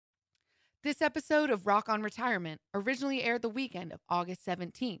This episode of Rock on Retirement originally aired the weekend of August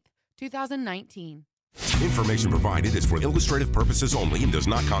 17th, 2019. Information provided is for illustrative purposes only and does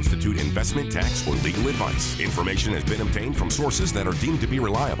not constitute investment, tax, or legal advice. Information has been obtained from sources that are deemed to be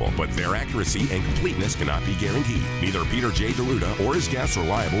reliable, but their accuracy and completeness cannot be guaranteed. Neither Peter J. Deruda or his guests are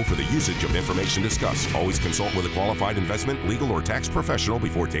liable for the usage of information discussed. Always consult with a qualified investment, legal, or tax professional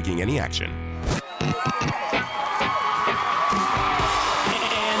before taking any action.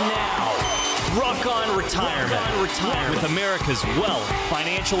 Rock on Retirement. With America's wealth,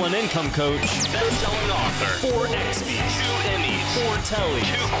 financial, and income coach, best-selling author, 4 X's, 2 Emmys, 4 Tellys, 2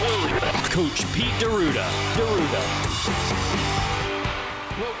 Quillies, Coach Pete Deruda.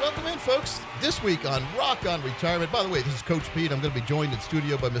 Well, welcome in, folks. This week on Rock on Retirement. By the way, this is Coach Pete. I'm going to be joined in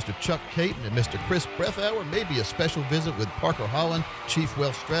studio by Mr. Chuck Caton and Mr. Chris Breathauer. Maybe a special visit with Parker Holland, Chief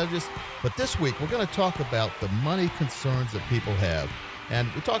Wealth Strategist. But this week, we're going to talk about the money concerns that people have. And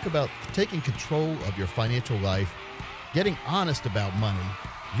we talk about taking control of your financial life, getting honest about money.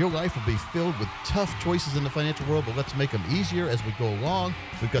 Your life will be filled with tough choices in the financial world, but let's make them easier as we go along.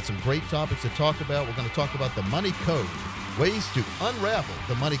 We've got some great topics to talk about. We're going to talk about the money code, ways to unravel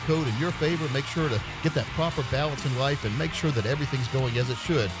the money code in your favor, make sure to get that proper balance in life, and make sure that everything's going as it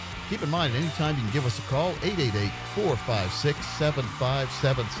should. Keep in mind, anytime you can give us a call,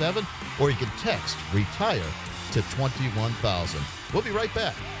 888-456-7577, or you can text RETIRE to 21,000. We'll be right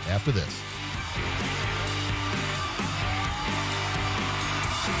back after this.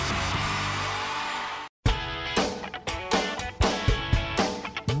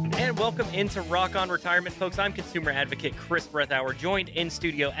 And welcome into Rock on Retirement, folks. I'm consumer advocate Chris Breathauer, joined in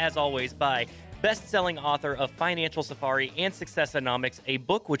studio, as always, by best-selling author of Financial Safari and Successonomics, a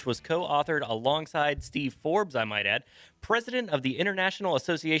book which was co-authored alongside Steve Forbes, I might add, president of the International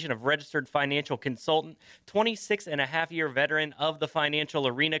Association of Registered Financial Consultant, 26-and-a-half-year veteran of the financial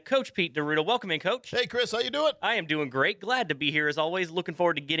arena, Coach Pete Deruda. Welcome in, Coach. Hey, Chris, how you doing? I am doing great. Glad to be here, as always. Looking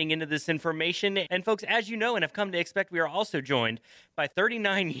forward to getting into this information. And, folks, as you know and have come to expect, we are also joined by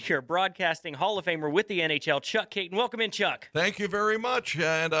 39-year broadcasting Hall of Famer with the NHL, Chuck Caton. Welcome in, Chuck. Thank you very much,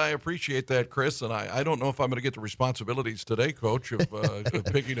 and I appreciate that, Chris. And I don't know if I'm going to get the responsibilities today, Coach, of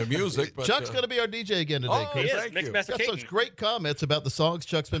picking the music. But, Chuck's going to be our DJ again today, Chris. Yes, thank Mixed you. Master Got Caton. such great comments about the songs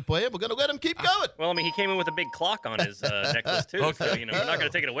Chuck's been playing. We're going to let him keep going. Well, I mean, he came in with a big clock on his necklace, too. Okay. So, we're not going to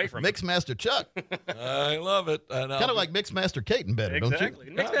take it away from him. Mixmaster Chuck. I love it. Kind of like Mixmaster Caton better, Exactly. don't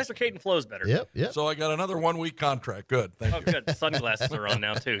you? Mixed Master Caton flows better. Yep. So I got another 1-week contract. Good. Thank Oh, you. good. The sunglasses are on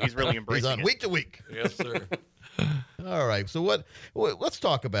now, too. He's really He's embracing on it. week to week. Yes, sir. All right. So let's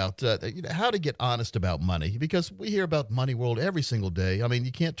talk about how to get honest about money, because we hear about money world every single day. I mean,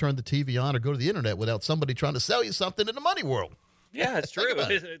 you can't turn the TV on or go to the internet without somebody trying to sell you something in the money world. Yeah, it's Think true.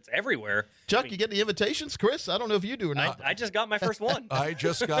 about it. It's everywhere. Chuck, you get the invitations? Chris, I don't know if you do or not. I just got my first one. I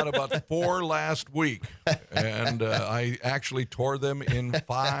just got about 4 last week, and I actually tore them in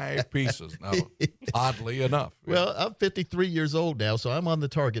 5 pieces. Now, oddly enough. Well, I'm 53 years old now, so I'm on the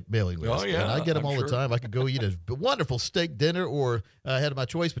Target mailing list. Oh, yeah, and I get them I'm all sure. the time. I could go eat a wonderful steak dinner, or I had my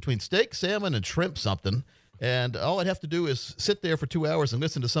choice between steak, salmon, and shrimp something. And all I'd have to do is sit there for 2 hours and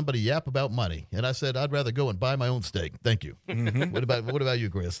listen to somebody yap about money. And I said, I'd rather go and buy my own steak. Thank you. Mm-hmm. What about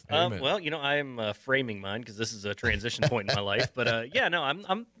you, Chris? Amen. Well, I'm framing mine because this is a transition point in my life. But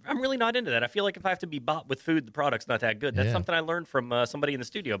I'm really not into that. I feel like if I have to be bought with food, the product's not that good. That's Yeah. something I learned from somebody in the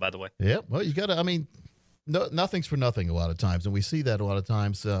studio, by the way. Yeah, well, you got to, no, nothing's for nothing a lot of times. And we see that a lot of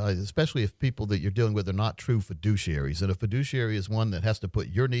times, especially if people that you're dealing with are not true fiduciaries. And a fiduciary is one that has to put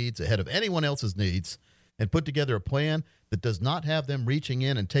your needs ahead of anyone else's needs and put together a plan that does not have them reaching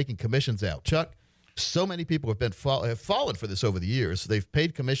in and taking commissions out. Chuck, so many people have fallen for this over the years. They've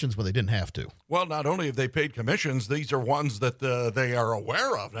paid commissions when they didn't have to. Well, not only have they paid commissions, these are ones that they are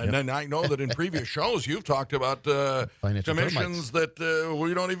aware of. And then I know that in previous shows you've talked about Financial commissions that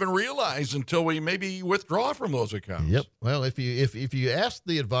we don't even realize until we maybe withdraw from those accounts. Yep. Well, if you ask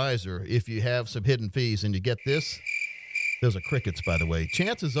the advisor if you have some hidden fees and you get this, those are crickets, by the way.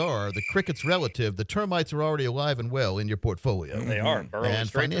 Chances are the cricket's relative, the termites are already alive and well in your portfolio. They are burrowing And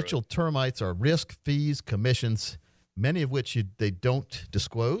straight through financial it. termites are risk, fees, commissions, many of which they don't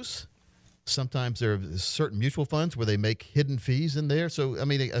disclose. Sometimes there are certain mutual funds where they make hidden fees in there. So,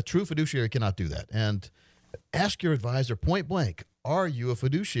 a true fiduciary cannot do that. And ask your advisor point blank, are you a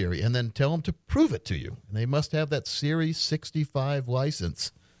fiduciary? And then tell them to prove it to you. And they must have that Series 65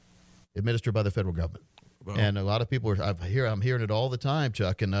 license administered by the federal government. Well, And a lot of people I'm hearing it all the time,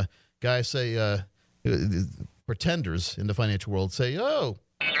 Chuck. And guys say, pretenders in the financial world say, oh,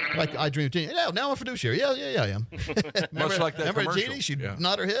 like I Dream of Jeannie. Yeah, now I'm a fiduciary. Yeah, I am. Much like that remember commercial. Jeannie? She'd Yeah.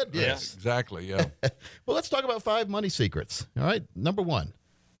 nod her head. Yes. Exactly, yeah. Well, let's talk about 5 money secrets. All right. Number 1,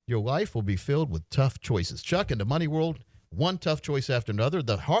 your life will be filled with tough choices. Chuck, in the money world, one tough choice after another.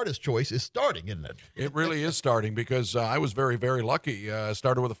 The hardest choice is starting, isn't it? It really is starting because I was very, very lucky.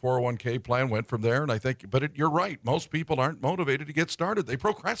 Started with a 401k plan, went from there, and I think, you're right. Most people aren't motivated to get started. They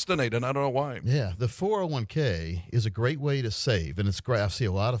procrastinate, and I don't know why. Yeah, the 401k is a great way to save, and it's great. I see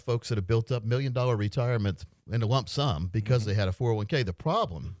a lot of folks that have built up $1 million retirement in a lump sum because they had a 401k. The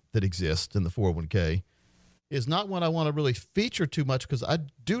problem that exists in the 401k is not one I want to really feature too much because I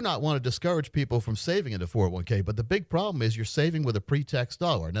do not want to discourage people from saving into 401k. But the big problem is you're saving with a pre-tax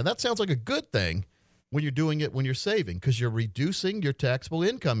dollar. Now, that sounds like a good thing when you're doing it when you're saving because you're reducing your taxable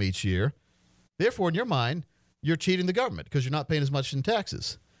income each year. Therefore, in your mind, you're cheating the government because you're not paying as much in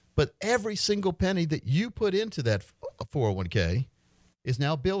taxes. But every single penny that you put into that 401k is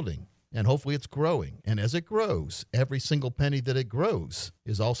now building. And hopefully it's growing. And as it grows, every single penny that it grows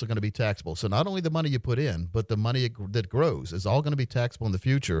is also going to be taxable. So not only the money you put in, but the money that grows is all going to be taxable in the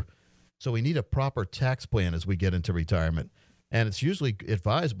future. So we need a proper tax plan as we get into retirement. And it's usually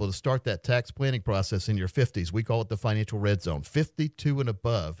advisable to start that tax planning process in your 50s. We call it the financial red zone. 52 and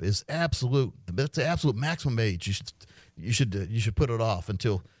above is that's the absolute maximum age. You should put it off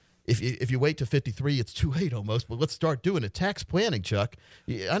until if you wait to 53, it's too late almost. But let's start doing it. Tax planning, Chuck.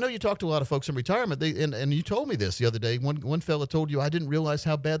 I know you talk to a lot of folks in retirement, and you told me this the other day. One fella told you, I didn't realize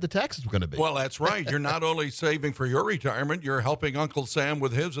how bad the taxes were going to be. Well, that's right. You're not only saving for your retirement, you're helping Uncle Sam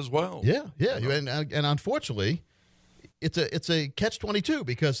with his as well. Yeah. And unfortunately, it's a catch-22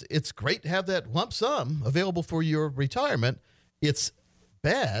 because it's great to have that lump sum available for your retirement. It's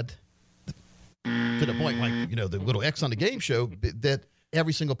bad to the point, like, the little X on the game show, that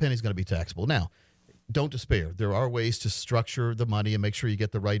every single penny is going to be taxable. Now, don't despair. There are ways to structure the money and make sure you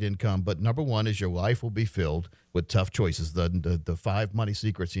get the right income. But number one is your life will be filled with tough choices. The 5 money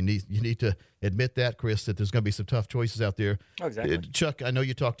secrets. You need to admit that, Chris, that there's going to be some tough choices out there. Oh, exactly. Chuck, I know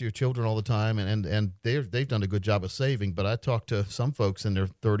you talk to your children all the time, and they've done a good job of saving. But I talk to some folks in their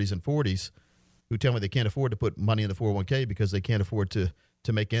 30s and 40s who tell me they can't afford to put money in the 401k because they can't afford to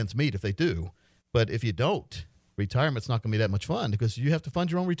make ends meet if they do. But if you don't, retirement's not going to be that much fun because you have to fund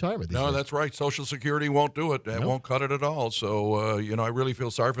your own retirement. No, that's right. Social Security won't do it. It won't cut it at all. So, I really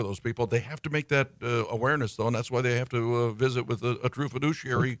feel sorry for those people. They have to make that awareness, though, and that's why they have to visit with a true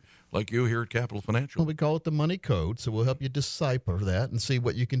fiduciary like you here at Capital Financial. Well, we call it the money code, so we'll help you decipher that and see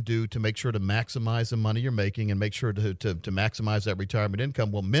what you can do to make sure to maximize the money you're making and make sure to maximize that retirement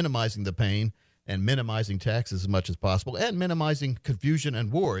income while minimizing the pain and minimizing taxes as much as possible and minimizing confusion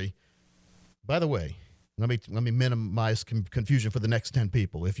and worry. By the way, let me minimize confusion for the next 10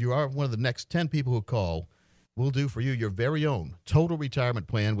 people. If you are one of the next 10 people who call, we'll do for you your very own total retirement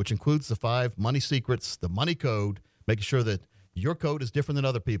plan, which includes the 5 money secrets, the money code, making sure that your code is different than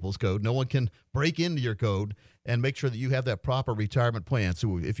other people's code. No one can break into your code, and make sure that you have that proper retirement plan.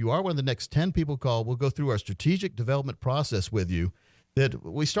 So if you are one of the next 10 people call, we'll go through our strategic development process with you. That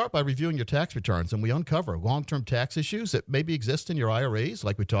we start by reviewing your tax returns, and we uncover long-term tax issues that maybe exist in your IRAs,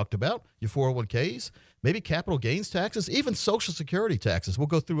 like we talked about, your 401ks, maybe capital gains taxes, even Social Security taxes. We'll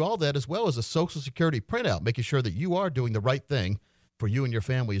go through all that as well as a Social Security printout, making sure that you are doing the right thing for you and your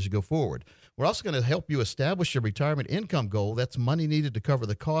family as you go forward. We're also going to help you establish your retirement income goal. That's money needed to cover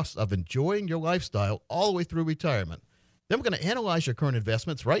the costs of enjoying your lifestyle all the way through retirement. Then we're going to analyze your current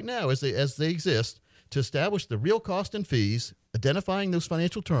investments right now as they exist to establish the real cost and fees, identifying those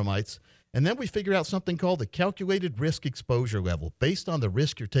financial termites, and then we figure out something called the calculated risk exposure level. Based on the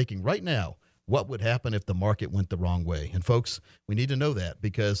risk you're taking right now, what would happen if the market went the wrong way? And folks, we need to know that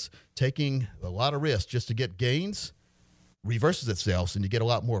because taking a lot of risk just to get gains reverses itself, and you get a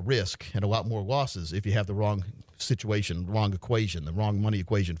lot more risk and a lot more losses if you have the wrong situation, wrong equation, the wrong money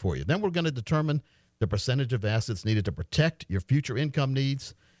equation for you. Then we're going to determine the percentage of assets needed to protect your future income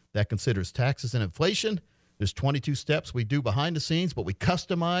needs. That considers taxes and inflation. There's 22 steps we do behind the scenes, but we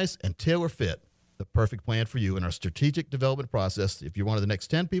customize and tailor fit the perfect plan for you in our strategic development process. If you're one of the next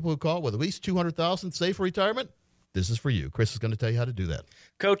 10 people who call with at least $200,000 saved for retirement, this is for you. Chris is going to tell you how to do that.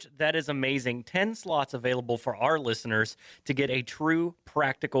 Coach, that is amazing. 10 slots available for our listeners to get a true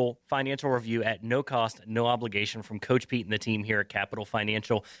practical financial review at no cost, no obligation from Coach Pete and the team here at Capital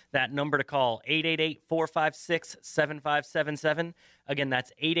Financial. That number to call, 888-456-7577. Again,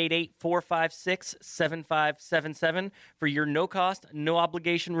 that's 888-456-7577 for your no cost, no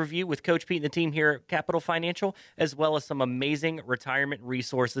obligation review with Coach Pete and the team here at Capital Financial, as well as some amazing retirement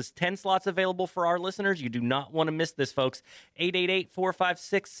resources. 10 slots available for our listeners. You do not want to miss this, folks.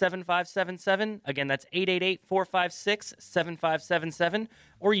 888-456-7577. Again, that's 888-456-7577.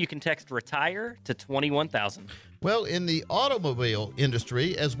 Or you can text RETIRE to 21,000. Well, in the automobile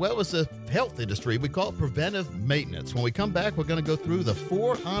industry, as well as the health industry, we call it preventive maintenance. When we come back, we're going to go through the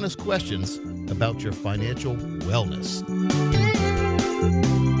 4 honest questions about your financial wellness.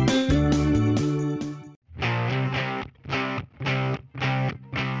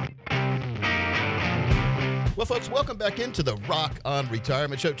 Well, folks, welcome back into the Rock on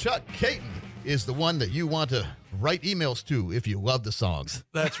Retirement Show. Chuck Caton is the one that you want to write emails to if you love the songs.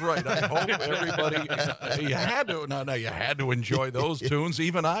 That's right. I hope everybody, you had to enjoy those tunes.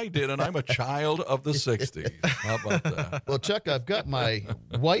 Even I did, and I'm a child of the 60s. How about that? Well, Chuck, I've got my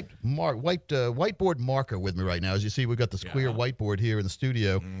whiteboard marker with me right now. As you see, we've got this clear whiteboard here in the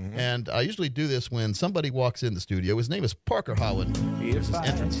studio, and I usually do this when somebody walks in the studio. His name is Parker Holland. This is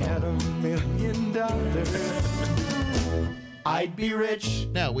entrance song. $1 million, I'd be rich.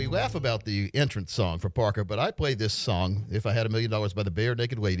 Now, we laugh about the entrance song for Parker, but I play this song, If I Had $1 Million by the Bare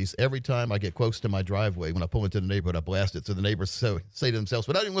Naked Ladies, every time I get close to my driveway. When I pull into the neighborhood, I blast it so the neighbors say to themselves,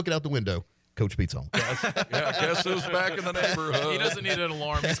 without even looking out the window, Coach Pete's home. Guess who's back in the neighborhood? He doesn't need an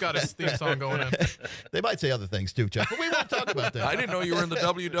alarm. He's got his theme song going in. They might say other things too, Chuck, but we won't talk about that. I didn't know you were in the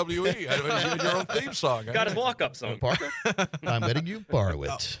WWE. You had your own theme song. Got his walk-up song. Parker, I'm letting you borrow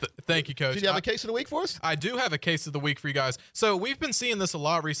it. Thank you, Coach. Did you have a case of the week for us? I do have a case of the week for you guys. So we've been seeing this a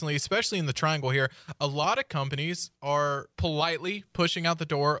lot recently, especially in the Triangle here. A lot of companies are politely pushing out the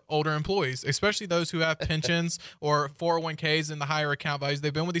door older employees, especially those who have pensions or 401ks in the higher account values.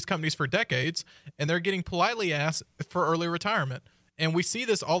 They've been with these companies for decades, and they're getting politely asked for early retirement. And we see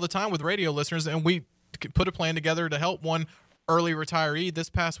this all the time with radio listeners, and we put a plan together to help one early retiree this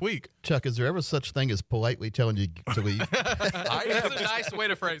past week. Chuck, is there ever such thing as politely telling you to leave? That's a nice way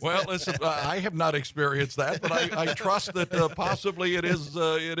to phrase it. Well, listen, I have not experienced that, but I trust that possibly it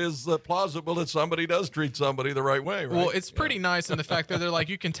is plausible that somebody does treat somebody the right way, right? Well, it's pretty nice in the fact that they're like,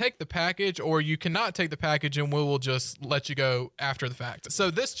 you can take the package or you cannot take the package, and we will just let you go after the fact. So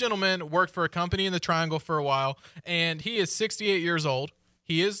this gentleman worked for a company in the Triangle for a while, and he is 68 years old.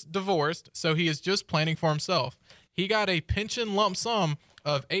 He is divorced, so he is just planning for himself. He got a pension lump sum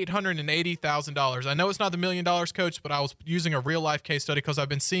of $880,000. I know it's not the $1 million, Coach, but I was using a real-life case study because I've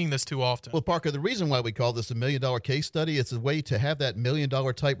been seeing this too often. Well, Parker, the reason why we call this a $1 million case study, it's a way to have that $1 million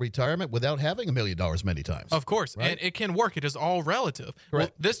type retirement without having $1 million many times. Of course, right? And it can work. It is all relative. Well,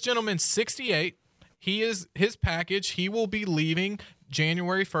 this gentleman's 68. His package, he will be leaving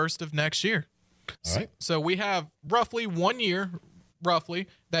January 1st of next year. All right. So we have roughly 1 year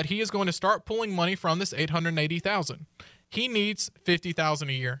that he is going to start pulling money from this $880,000. He needs $50,000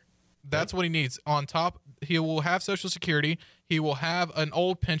 a year. That's what he needs. On top, he will have Social Security. He will have an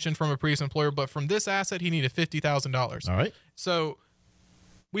old pension from a previous employer, but from this asset, he needed $50,000. All right. So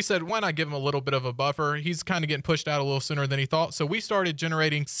we said, why not give him a little bit of a buffer? He's kind of getting pushed out a little sooner than he thought. So we started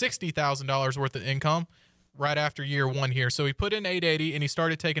generating $60,000 worth of income right after year 1 here. So he put in $880,000 and he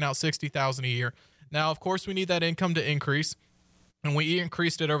started taking out $60,000 a year. Now, of course, we need that income to increase. And we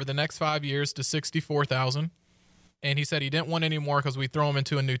increased it over the next 5 years to $64,000. And he said he didn't want any more because we throw him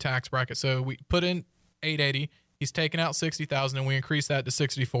into a new tax bracket. So we put in $880,000. He's taken out $60,000, and we increased that to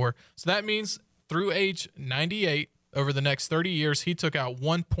 $64,000. So that means through age 98, over the next 30 years, he took out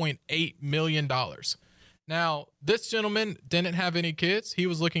 $1.8 million. Now, this gentleman didn't have any kids. He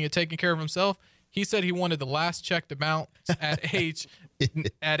was looking at taking care of himself. He said he wanted the last check to bounce at age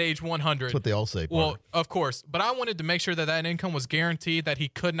 100. That's what they all say, Parker. Well, of course. But I wanted to make sure that that income was guaranteed, that he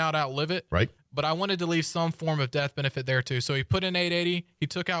could not outlive it. Right. But I wanted to leave some form of death benefit there too. So he put in $880,000. He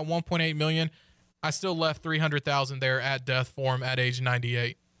took out $1.8 million. I still left $300,000 there at death for him at age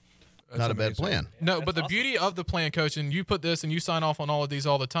 98. That's not amazing. a bad plan. No, but the beauty of the plan, Coach, and you put this and you sign off on all of these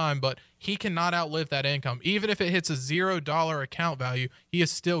all the time, but he cannot outlive that income. Even if it hits a $0 account value, he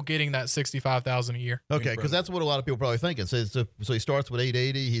is still getting that $65,000 a year. Okay, because that's what a lot of people probably thinking. So he starts with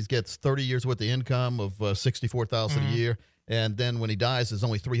 $880,000. He gets 30 years worth of income of $64,000 a year, and then when he dies, there's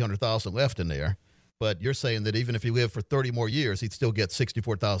only $300,000 left in there. But you're saying that even if he lived for 30 more years, he'd still get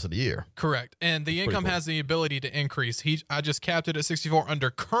 $64,000 a year. Correct. And the income has the ability to increase. I just capped it at 64 under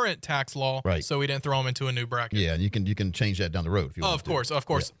current tax law, right? So we didn't throw him into a new bracket. Yeah, and you can change that down the road if you want. Of course.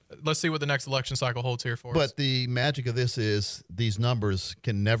 Yeah. Let's see what the next election cycle holds here for us. But the magic of this is these numbers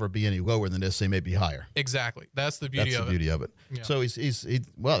can never be any lower than this. They may be higher. Exactly. That's the beauty of it. Yeah. So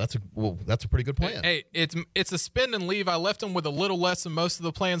that's a pretty good plan. Hey, it's a spend and leave. I left him with a little less than most of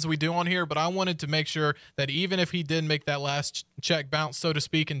the plans we do on here, but I wanted to make sure that even if he did make that last check bounce, so to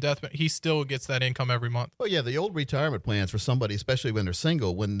speak, in death, he still gets that income every month. Oh yeah, the old retirement plans for somebody, especially when they're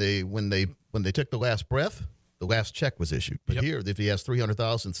single, when they took the last breath, the last check was issued. But here, if he has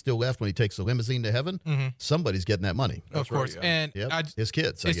 $300,000 still left when he takes the limousine to heaven, somebody's getting that money. Of course. right, yeah. And His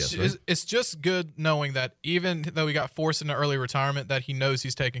kids, I guess. Right? it's just good knowing that even though he got forced into early retirement, that he knows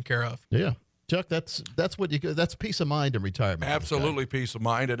he's taken care of. Yeah. Chuck, that's peace of mind in retirement. Absolutely peace of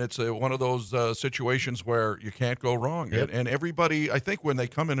mind, and it's one of those situations where you can't go wrong. Yep. And everybody, I think when they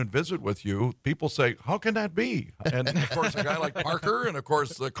come in and visit with you, people say, how can that be? And, of course, a guy like Parker and, of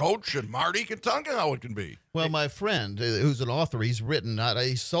course, the coach and Marty can tell you how it can be. Well, my friend, who's an author, he's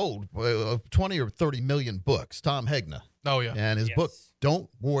sold 20 or 30 million books, Tom Hegna. Oh, yeah. And his book, Don't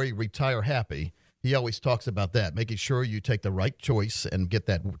Worry, Retire Happy, he always talks about that, making sure you take the right choice and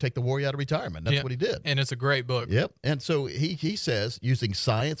take the worry out of retirement. That's what he did. And it's a great book. Yep. And so he says using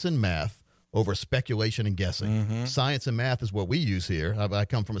science and math over speculation and guessing. Science and math is what we use here. I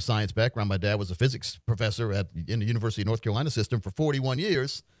come from a science background. My dad was a physics professor in the University of North Carolina system for 41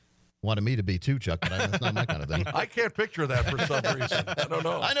 years. Wanted me to be too, Chuck, but that's not my kind of thing. I can't picture that for some reason. I don't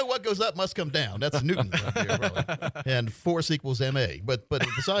know. I know what goes up must come down. That's Newton right here, probably. And force equals MA. But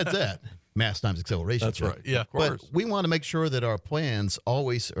besides that, mass times acceleration. That's Chuck. right. Yeah. Of course. But we want to make sure that our plans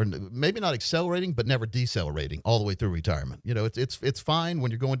always are maybe not accelerating, but never decelerating all the way through retirement. You know, it's fine when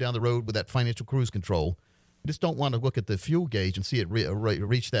you're going down the road with that financial cruise control. You just don't want to look at the fuel gauge and see it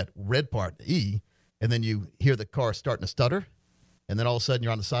reach that red part, E, and then you hear the car starting to stutter. And then all of a sudden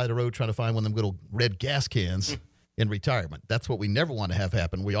you're on the side of the road trying to find one of them little red gas cans in retirement. That's what we never want to have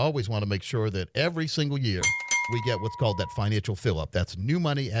happen. We always want to make sure that every single year we get what's called that financial fill-up. That's new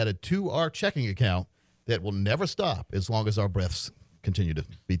money added to our checking account that will never stop as long as our breaths continue to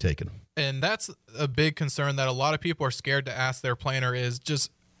be taken. And that's a big concern that a lot of people are scared to ask their planner is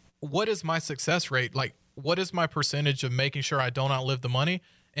just, what is my success rate? Like, what is my percentage of making sure I don't outlive the money?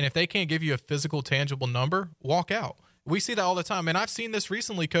 And if they can't give you a physical, tangible number, walk out. We see that all the time. And I've seen this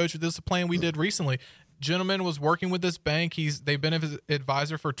recently, Coach. This is a plan we did recently. Gentleman was working with this bank. They've been his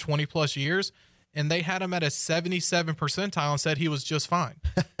advisor for 20 plus years, and they had him at a 77 percentile and said he was just fine.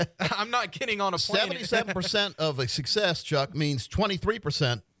 I'm not getting on a plane. 77% of a success, Chuck, means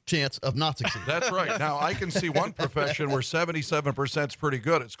 23% chance of not succeeding. That's right. Now, I can see one profession where 77% is pretty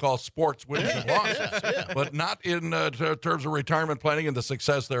good. It's called sports wins and losses, but not in terms of retirement planning and the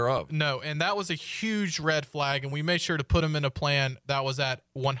success thereof. No, and that was a huge red flag, and we made sure to put him in a plan that was at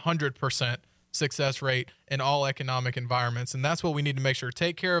 100% success rate in all economic environments, and that's what we need to make sure.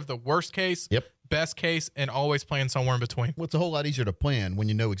 Take care of the worst case, best case, and always plan somewhere in between. Well, it's a whole lot easier to plan when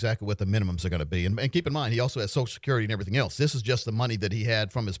you know exactly what the minimums are going to be. And keep in mind, he also has Social Security and everything else. This is just the money that he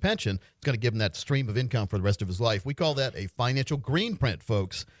had from his pension. It's going to give him that stream of income for the rest of his life. We call that a financial green print,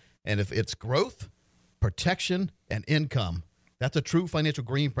 folks. And if it's growth, protection, and income, that's a true financial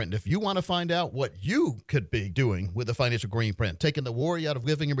green print. And if you want to find out what you could be doing with a financial green print, taking the worry out of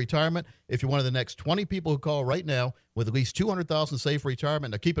living in retirement, if you're one of the next 20 people who call right now with at least $200,000 saved for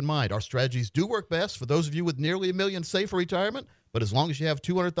retirement, now keep in mind, our strategies do work best for those of you with nearly $1 million saved for retirement, but as long as you have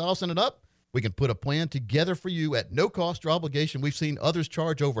 $200,000 and up, we can put a plan together for you at no cost or obligation. We've seen others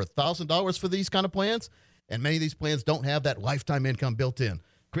charge over $1,000 for these kind of plans, and many of these plans don't have that lifetime income built in.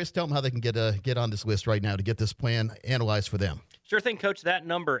 Chris, tell them how they can get on this list right now to get this plan analyzed for them. Sure thing, Coach. That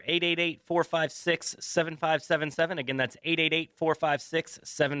number, 888-456-7577. Again, that's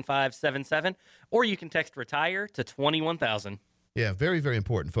 888-456-7577. Or you can text RETIRE to 21,000. Yeah, very, very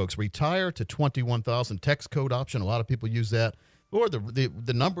important, folks. RETIRE to 21,000. Text code option. A lot of people use that. Or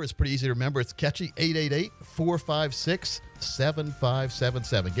the number is pretty easy to remember. It's catchy,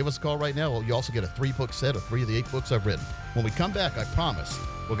 888-456-7577. Give us a call right now. You also get a 3-book set of 3 of the 8 books I've written. When we come back, I promise,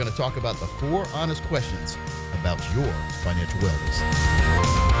 we're going to talk about the 4 honest questions about your financial wellness.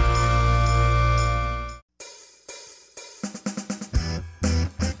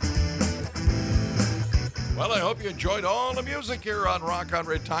 Well, I hope you enjoyed all the music here on Rock on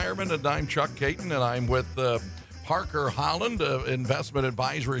Retirement, and I'm Chuck Caton, and I'm with Parker Holland, investment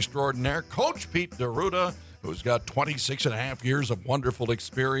advisor extraordinaire, Coach Pete D'Arruda, who's got 26 and a half years of wonderful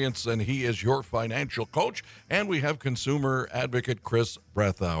experience, and he is your financial coach. And we have consumer advocate Chris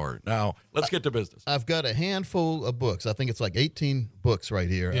Brethauer. Now, let's get to business. I've got a handful of books. I think it's like 18 books right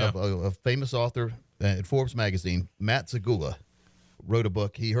here. Yeah. Of a famous author at Forbes magazine, Matt Zagula, wrote a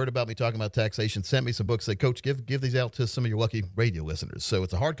book. He heard about me talking about taxation, sent me some books, said, Coach, give these out to some of your lucky radio listeners. So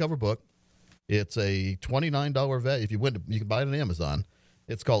it's a hardcover book. It's a $29 value. If you win, you can buy it on Amazon.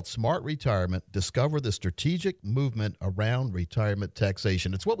 It's called Smart Retirement, Discover the Strategic Movement Around Retirement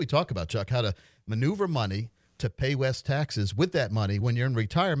Taxation. It's what we talk about, Chuck, how to maneuver money to pay less taxes with that money when you're in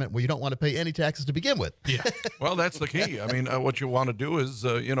retirement where you don't want to pay any taxes to begin with. Yeah. Well, that's the key. I mean, what you want to do is,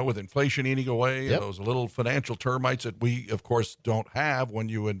 with inflation eating away, those little financial termites that we, of course, don't have when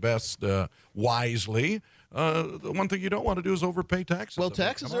you invest wisely, The one thing you don't want to do is overpay taxes. Well, I mean,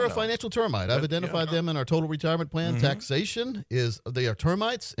 taxes come are on a now. financial termite. I've identified them in our total retirement plan. Taxation they are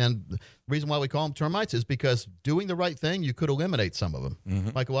termites, and the reason why we call them termites is because doing the right thing, you could eliminate some of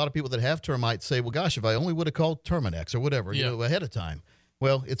them. Like a lot of people that have termites say, well, gosh, if I only would have called Terminex or whatever ahead of time.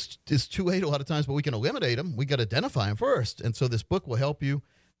 Well, it's too late a lot of times, but we can eliminate them. We got to identify them first. And so this book will help you.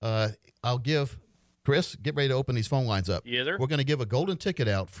 I'll give Chris, get ready to open these phone lines up. Yes, sir. We're going to give a golden ticket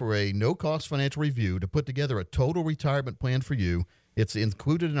out for a no-cost financial review to put together a total retirement plan for you. It's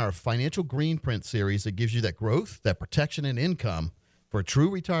included in our financial green print series that gives you that growth, that protection, and income for a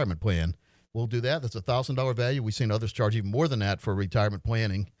true retirement plan. We'll do that. That's a $1,000 value. We've seen others charge even more than that for retirement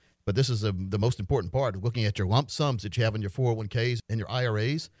planning. But this is the most important part, looking at your lump sums that you have in your 401ks and your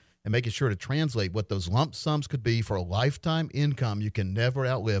IRAs and making sure to translate what those lump sums could be for a lifetime income you can never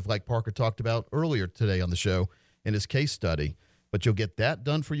outlive, like Parker talked about earlier today on the show in his case study. But you'll get that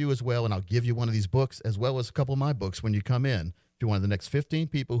done for you as well, and I'll give you one of these books as well as a couple of my books when you come in. If you're one of the next 15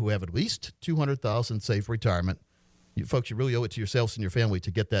 people who have at least $200,000 saved for retirement, you folks, you really owe it to yourselves and your family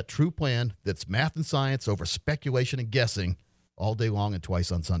to get that true plan that's math and science over speculation and guessing all day long and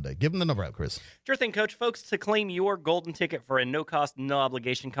twice on Sunday. Give them the number out, Chris. Sure thing, Coach. Folks, to claim your golden ticket for a no-cost,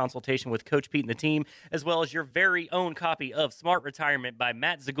 no-obligation consultation with Coach Pete and the team, as well as your very own copy of Smart Retirement by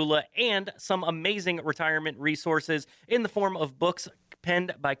Matt Zagula and some amazing retirement resources in the form of books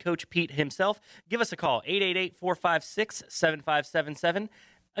penned by Coach Pete himself, give us a call, 888-456-7577.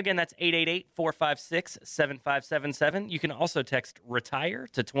 Again, that's 888-456-7577. You can also text RETIRE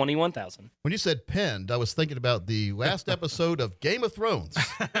to 21,000. When you said penned, I was thinking about the last episode of Game of Thrones,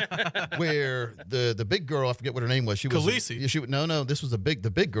 where the big girl, I forget what her name was. She was Khaleesi. No, this was the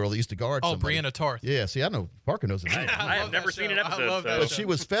big girl that used to guard somebody. Brianna Tarth. Yeah, see, I know Parker knows the name. I have never seen an episode. love that So. But she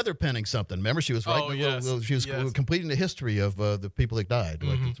was feather penning something. Remember, she was writing she was completing the history of the people that died.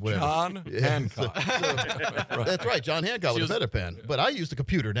 Like, whatever. John Hancock. That's right. John Hancock with a feather pen. But I use the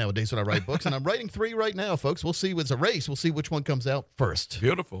computer nowadays when I write books, and I'm writing 3 right now, folks. We'll see. It's a race. We'll see which one comes out first.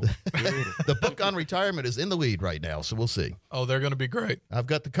 Beautiful. The book on retirement is in the lead right now, so we'll see. Oh, they're going to be great. I've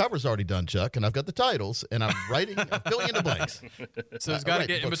got the covers already done, Chuck, and I've got the titles, and I'm filling in the blanks. So it's got to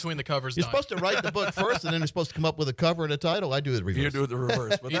get in between the covers. You're supposed to write the book first, and then you're supposed to come up with a cover and a title. I do the reverse. You do it the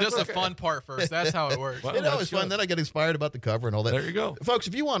reverse. But He does the fun part first. That's how it works. Well, It's that's fun. good. Then I get inspired about the cover and all that. There you go. Folks,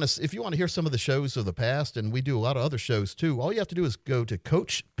 if you want to hear some of the shows of the past, and we do a lot of other shows too, all you have to do is go to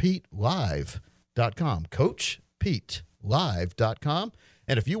CoachPeteLive.com. CoachPeteLive.com.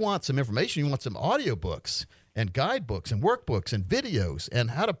 And if you want some information, you want some audiobooks and guidebooks and workbooks and videos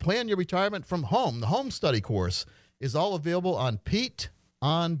and how to plan your retirement from home, the home study course is all available on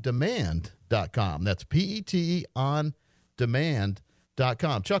PeteOnDemand.com. That's PETE on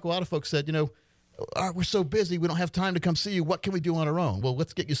demand.com. Chuck, a lot of folks said, we're so busy, we don't have time to come see you. What can we do on our own? Well,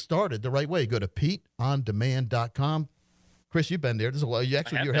 let's get you started the right way. Go to PeteOnDemand.com. Chris, you've been there. There's a lot.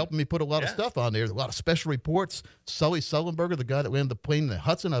 You're helping me put a lot of stuff on there. A lot of special reports. Sully Sullenberger, the guy that landed the plane in the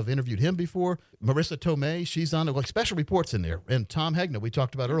Hudson, I've interviewed him before. Marissa Tomei, she's on there. Special reports in there. And Tom Hegna, we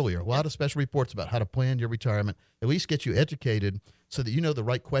talked about earlier. A lot of special reports about how to plan your retirement. At least get you educated so that you know the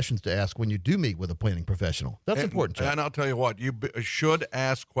right questions to ask when you do meet with a planning professional. That's important, Chuck. And I'll tell you what, you should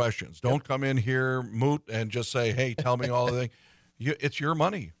ask questions. Don't come in here, moot, and just say, hey, tell me all the things. It's your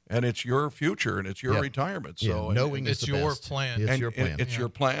money, and it's your future, and it's your retirement. So knowing it's is the your best. plan. It's your plan. It's your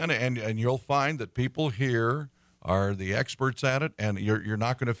plan, and you'll find that people here are the experts at it, and you're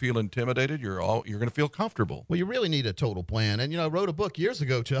not going to feel intimidated. You're going to feel comfortable. Well, you really need a total plan. And, I wrote a book years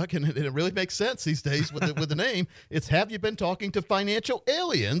ago, Chuck, and it really makes sense these days with the name. It's Have You Been Talking to Financial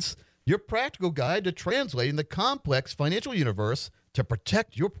Aliens? Your practical guide to translating the complex financial universe to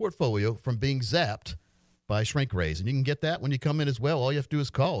protect your portfolio from being zapped by shrink rays. And you can get that when you come in as well. All you have to do is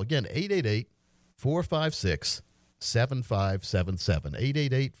call. Again, 888-456-7577.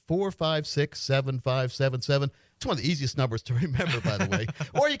 888-456-7577. It's one of the easiest numbers to remember, by the way.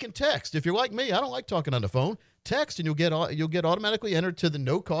 Or you can text. If you're like me, I don't like talking on the phone. Text, and you'll get automatically entered to the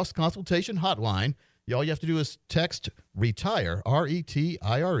no-cost consultation hotline. All you have to do is text RETIRE,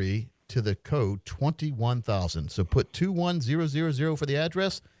 RETIRE, to the code 21,000. So put 21000 for the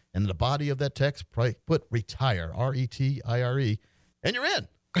address. And in the body of that text, put RETIRE, RETIRE, and you're in.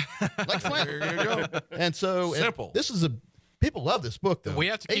 Like Flint. There you go. And so Simple. People love this book, though. We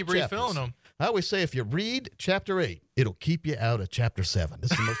have to keep 8 refilling chapters. them. I always say if you read chapter 8, it'll keep you out of chapter 7.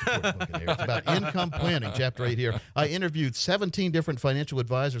 This is the most important book in here. It's about income planning, chapter 8 here. I interviewed 17 different financial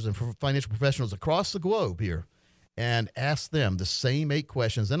advisors and financial professionals across the globe here and asked them the same 8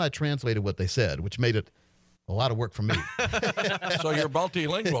 questions. Then I translated what they said, which made it a lot of work for me. So you're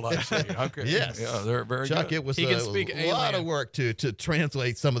multilingual, I see. Okay. Yes. Yeah, they're very Chuck, good. it was He can speak a lot of alien. work to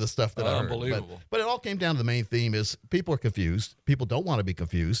translate some of the stuff that I heard. Unbelievable. But it all came down to the main theme is people are confused. People don't want to be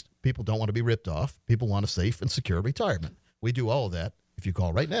confused. People don't want to be ripped off. People want a safe and secure retirement. We do all of that if you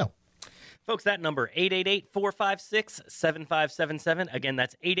call right now. Folks, that number, 888-456-7577. Again,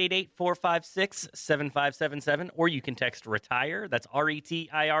 that's 888-456-7577. Or you can text RETIRE, that's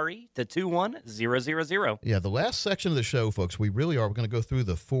RETIRE, to 21000. Yeah, the last section of the show, folks, we're going to go through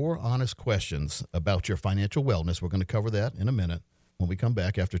the 4 honest questions about your financial wellness. We're going to cover that in a minute when we come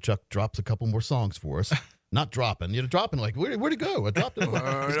back after Chuck drops a couple more songs for us. Not dropping. Dropping like, where'd it go? I dropped it. He's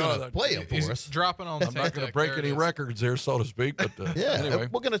going to play it He's for us. dropping on the I'm not going to break any records here, so to speak. But Yeah, anyway.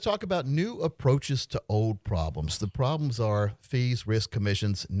 we're going to talk about new approaches to old problems. The problems are fees, risk,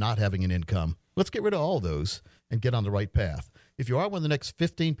 commissions, not having an income. Let's get rid of all those and get on the right path. If you are one of the next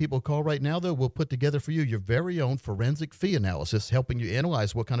 15 people who call right now, though, we'll put together for you your very own forensic fee analysis, helping you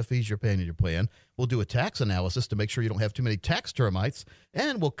analyze what kind of fees you're paying in your plan. We'll do a tax analysis to make sure you don't have too many tax termites,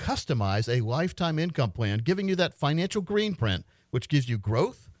 and we'll customize a lifetime income plan, giving you that financial green print, which gives you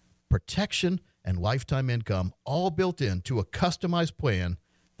growth, protection, and lifetime income, all built into a customized plan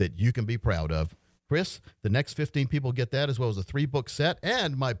that you can be proud of. Chris, the next 15 people get that, as well as a 3-book set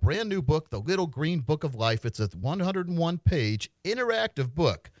and my brand new book, The Little Green Book of Life. It's a 101-page interactive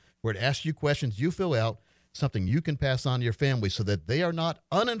book where it asks you questions you fill out, something you can pass on to your family so that they are not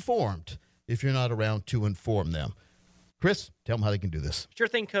uninformed if you're not around to inform them. Chris, tell them how they can do this. Sure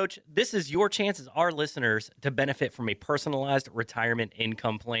thing, Coach. This is your chance as our listeners to benefit from a personalized retirement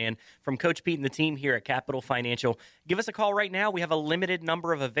income plan from Coach Pete and the team here at Capital Financial. Give us a call right now. We have a limited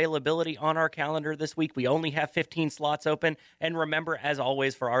number of availability on our calendar this week. We only have 15 slots open. And remember, as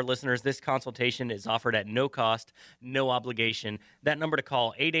always, for our listeners, this consultation is offered at no cost, no obligation. That number to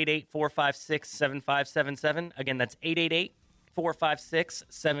call, 888-456-7577. Again, that's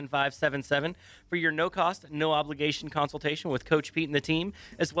 888-456-7577 for your no-cost, no-obligation consultation with Coach Pete and the team,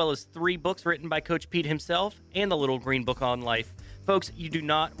 as well as 3 books written by Coach Pete himself and the Little Green Book on Life. Folks, you do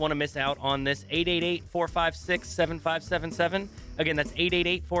not want to miss out on this. 888-456-7577. Again, that's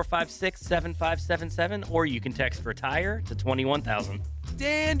 888-456-7577, or you can text RETIRE to 21000.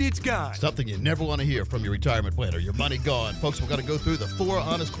 And it's gone. Something you never want to hear from your retirement planner, your money gone. Folks, we're going to go through the 4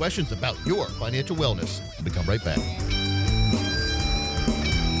 honest questions about your financial wellness. We'll come right back.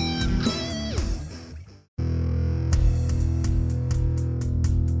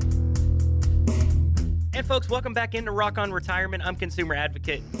 And folks, welcome back into Rock on Retirement. I'm consumer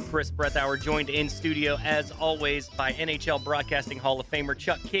advocate Chris Brethauer, joined in studio as always by NHL Broadcasting Hall of Famer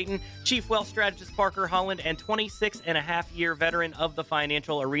Chuck Caton, Chief Wealth Strategist Parker Holland, and 26-and-a-half-year veteran of the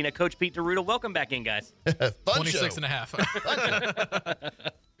financial arena, Coach Pete DeRuda. Welcome back in, guys. Fun 26 show. and a half.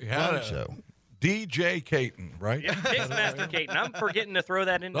 You had Fun a show. DJ Caton, right? Yeah, Mixmaster Caton. I'm forgetting to throw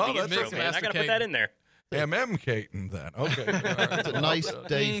that into No, the that's intro, okay. man. I got to put Mixmaster that in there. MM Caton, then. Okay. All right. It's a nice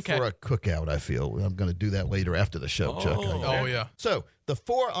day Okay. for a cookout, I feel. I'm going to do that later after the show, Chuck. Oh, yeah. So, the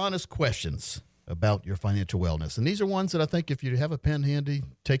 4 honest questions about your financial wellness. And these are ones that I think if you have a pen handy,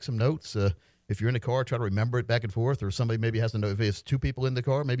 take some notes. If you're in the car, try to remember it back and forth, or somebody maybe has to know. If it's 2 people in the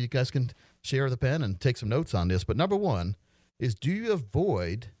car, maybe you guys can share the pen and take some notes on this. But number 1 is, do you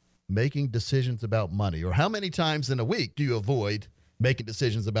avoid making decisions about money? Or how many times in a week do you avoid making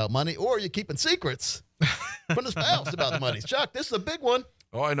decisions about money? Or are you keeping secrets from the spouse about the money? Chuck, this is a big one.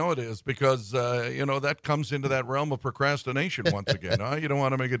 Oh, I know it is, because, that comes into that realm of procrastination once again. You don't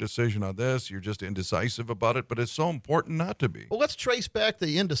want to make a decision on this. You're just indecisive about it, but it's so important not to be. Well, let's trace back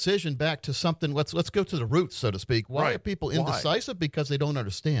the indecision back to something. Let's go to the roots, so to speak. Why Right. are people Why? indecisive? Because they don't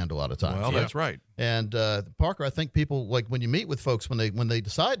understand a lot of times. Well, that's right. And Parker, I think people, like when you meet with folks, when they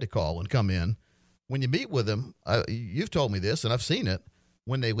decide to call and come in, when you meet with them, you've told me this, and I've seen it.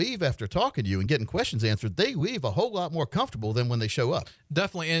 When they leave after talking to you and getting questions answered, they leave a whole lot more comfortable than when they show up.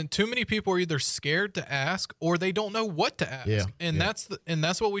 Definitely. And too many people are either scared to ask or they don't know what to ask. Yeah, And that's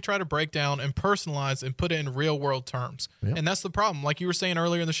what we try to break down and personalize and put it in real world terms. Yeah. And that's the problem. Like you were saying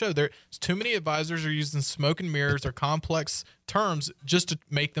earlier in the show, there's too many advisors are using smoke and mirrors or complex terms just to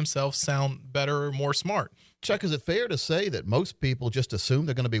make themselves sound better or more smart. Chuck, is it fair to say that most people just assume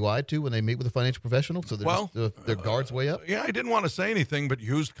they're going to be lied to when they meet with a financial professional? So they're their guards way up? Yeah, I didn't want to say anything, but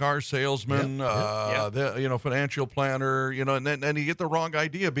used car salesman, the financial planner, and then you get the wrong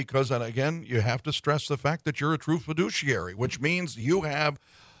idea because, and again, you have to stress the fact that you're a true fiduciary, which means you have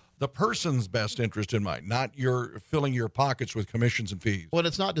the person's best interest in mind, not your filling your pockets with commissions and fees. Well,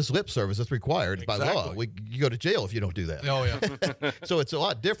 it's not just lip service. It's required by law. Exactly. You go to jail if you don't do that. Oh, yeah. So it's a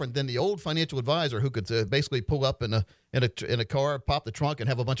lot different than the old financial advisor who could basically pull up in in a car, pop the trunk, and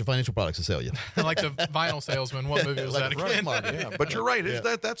have a bunch of financial products to sell you. Like the vinyl salesman. What movie was Like that a again? market. Yeah, but you're right.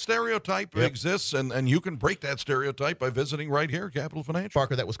 That stereotype exists, and you can break that stereotype by visiting right here at Capital Financial.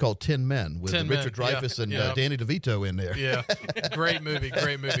 Parker, that was called 10 Men with 10 Richard Men, Dreyfuss and yeah. Danny DeVito in there. Yeah. Great movie,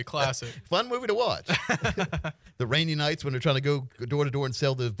 classic. Fun movie to watch. The rainy nights when they're trying to go door to door and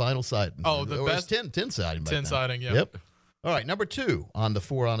sell the vinyl siding. Oh, the or best- it's 10 siding. Right 10 now. siding, yeah. Yep. All right, number 2 on the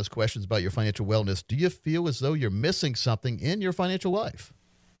 4 honest questions about your financial wellness. Do you feel as though you're missing something in your financial life?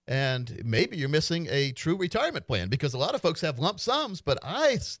 And maybe you're missing a true retirement plan, because a lot of folks have lump sums, but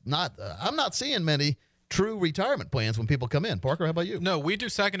I'm not seeing many true retirement plans when people come in. Parker, how about you? No, we do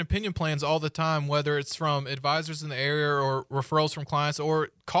second opinion plans all the time, whether it's from advisors in the area or referrals from clients or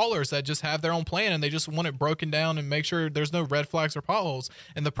callers that just have their own plan and they just want it broken down and make sure there's no red flags or potholes.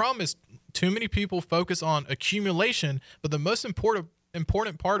 And the problem is too many people focus on accumulation, but the most important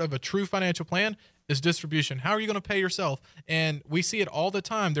part of a true financial plan is distribution. How are you going to pay yourself? And we see it all the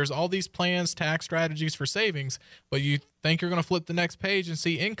time. There's all these plans, tax strategies for savings, but you think you're going to flip the next page and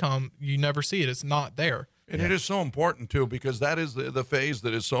see income. You never see it. It's not there. And it is so important, too, because that is the phase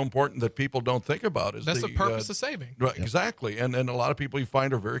that is so important that people don't think about. That's the purpose of saving. Right, exactly. And a lot of people you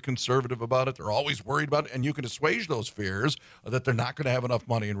find are very conservative about it. They're always worried about it. And you can assuage those fears that they're not going to have enough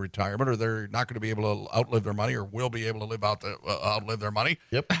money in retirement, or they're not going to be able to outlive their money, or will be able to outlive their money.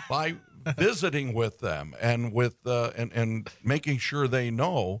 Yep. By visiting with them and with and making sure they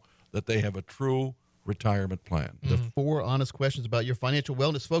know that they have a true retirement plan. The 4 honest questions about your financial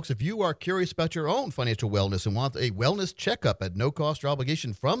wellness. Folks, if you are curious about your own financial wellness and want a wellness checkup at no cost or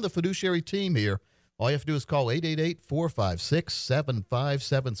obligation from the fiduciary team here, all you have to do is call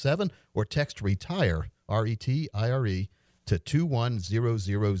 888-456-7577 or text RETIRE, R-E-T-I-R-E, to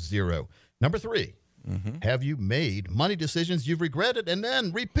 21000. Number 3, have you made money decisions you've regretted and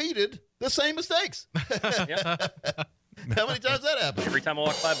then repeated the same mistakes? Yep. How many times that happens? Every time I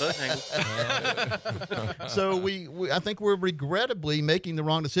walk by Bojangles. So I think we're regrettably making the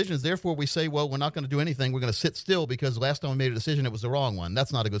wrong decisions. Therefore, we say, well, we're not going to do anything. We're going to sit still because last time we made a decision, it was the wrong one.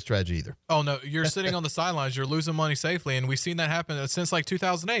 That's not a good strategy either. Oh, no. You're sitting on the sidelines. You're losing money safely. And we've seen that happen since like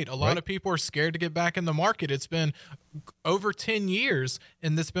 2008. A lot of people are scared to get back in the market. It's been over 10 years,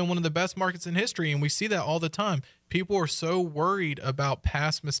 and it's been one of the best markets in history. And we see that all the time. People are so worried about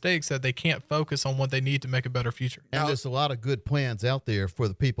past mistakes that they can't focus on what they need to make a better future. And there's a lot of good plans out there for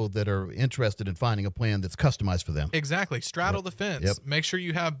the people that are interested in finding a plan that's customized for them. Exactly. Straddle the fence. Yep. Make sure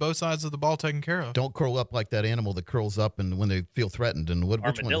you have both sides of the ball taken care of. Don't curl up like that animal that curls up and when they feel threatened. And which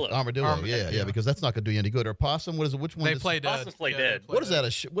Armadillo. one? Armadillo. Yeah, because that's not going to do you any good. Or possum. What is it? Which one? They play dead. Possums play dead. What is that?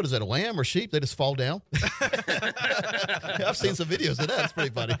 What is that? A lamb or sheep? They just fall down. I've seen some videos of that. It's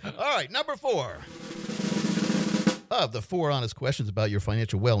pretty funny. All right, number 4. Of the 4 honest questions about your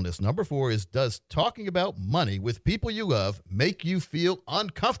financial wellness, number 4 is, does talking about money with people you love make you feel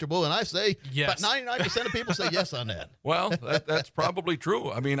uncomfortable? And I say, yes. About 99% of people say yes on that. Well, that's probably true.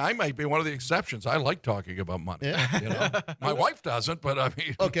 I mean, I might be one of the exceptions. I like talking about money. Yeah. You know? My wife doesn't, but I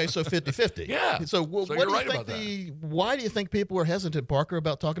mean. Okay, so 50-50. Yeah. So, So what you're do you right think about why do you think people are hesitant, Parker,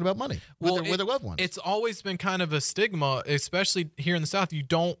 about talking about money with their loved ones? It's always been kind of a stigma, especially here in the South. You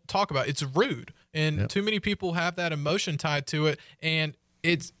don't talk about it. It's rude. And too many people have that emotion tied to it. And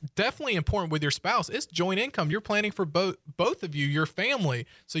it's definitely important with your spouse. It's joint income. You're planning for both of you, your family.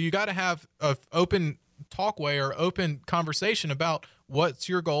 So you got to have an open talkway or open conversation about what's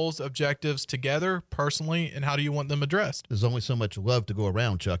your goals, objectives together personally, and how do you want them addressed? There's only so much love to go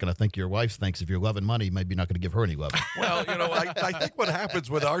around, Chuck, and I think your wife thinks if you're loving money, maybe you're not going to give her any love. Well, you know, I think what happens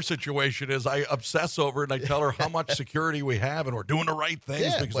with our situation is I obsess over it and I tell her how much security we have and we're doing the right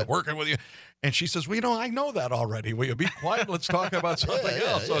things because I'm working with you. And she says, well, you know, I know that already. Will you be quiet? Let's talk about something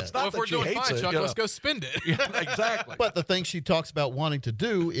else. So it's not If that we're she doing hates fine, it. Chuck, you know. let's go spend it. Yeah, exactly. But the things she talks about wanting to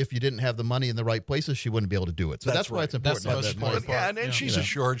do, if you didn't have the money in the right places, she wouldn't be able to do it. So that's why it's important That's the to have most that money. important Yeah, and she's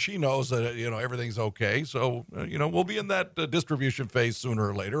assured. She knows that, you know, everything's okay. So, you know, we'll be in that distribution phase sooner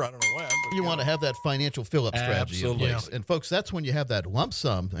or later. I don't know when. But, You want to have that financial fill-up strategy in Absolutely. place. And, folks, that's when you have that lump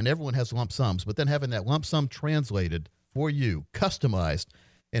sum, and everyone has lump sums, but then having that lump sum translated for you, customized,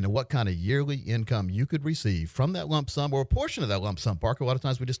 into what kind of yearly income you could receive from that lump sum or a portion of that lump sum, Parker. A lot of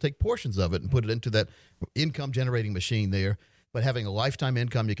times we just take portions of it and put it into that income-generating machine there. But having a lifetime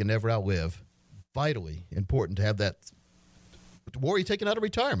income you can never outlive, vitally important to have that worry taken out of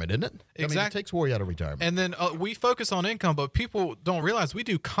retirement, isn't it? Exactly. I mean, it takes worry out of retirement. And then we focus on income, but people don't realize we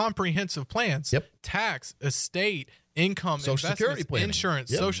do comprehensive plans. Yep. Tax, estate, income, Social investments, Security planning.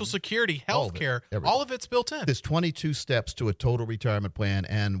 insurance, Yep. Social Security, All of health it. care. Everything. All of it's built in. There's 22 steps to a total retirement plan,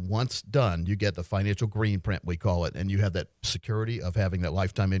 and once done, you get the financial green print, we call it, and you have that security of having that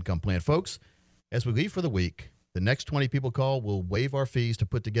lifetime income plan. Folks, as we leave for the week, The next 20 people call will waive our fees to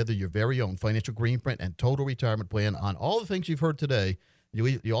put together your very own financial green print and total retirement plan on all the things you've heard today.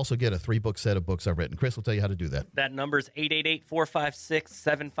 You also get a 3-book set of books I've written. Chris will tell you how to do that. That number's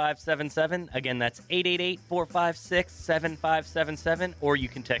 888-456-7577. Again, that's 888-456-7577, or you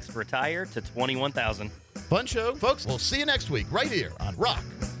can text RETIRE to 21,000. Fun show. Folks, we'll see you next week right here on Rock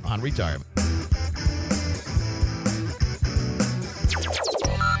on Retirement.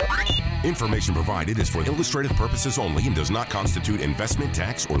 Information provided is for illustrative purposes only and does not constitute investment,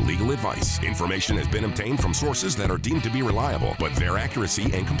 tax, or legal advice. Information has been obtained from sources that are deemed to be reliable, but their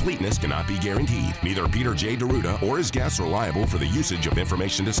accuracy and completeness cannot be guaranteed. Neither Peter J. Deruta or his guests are liable for the usage of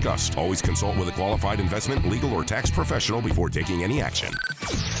information discussed. Always consult with a qualified investment, legal, or tax professional before taking any action.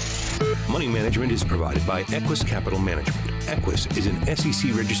 Money management is provided by Equus Capital Management. Equus is an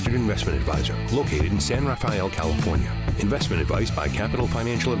SEC-registered investment advisor located in San Rafael, California. Investment advice by Capital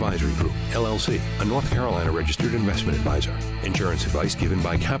Financial Advisory Group, LLC, a North Carolina-registered investment advisor. Insurance advice given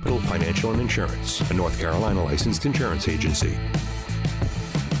by Capital Financial and Insurance, a North Carolina licensed insurance agency.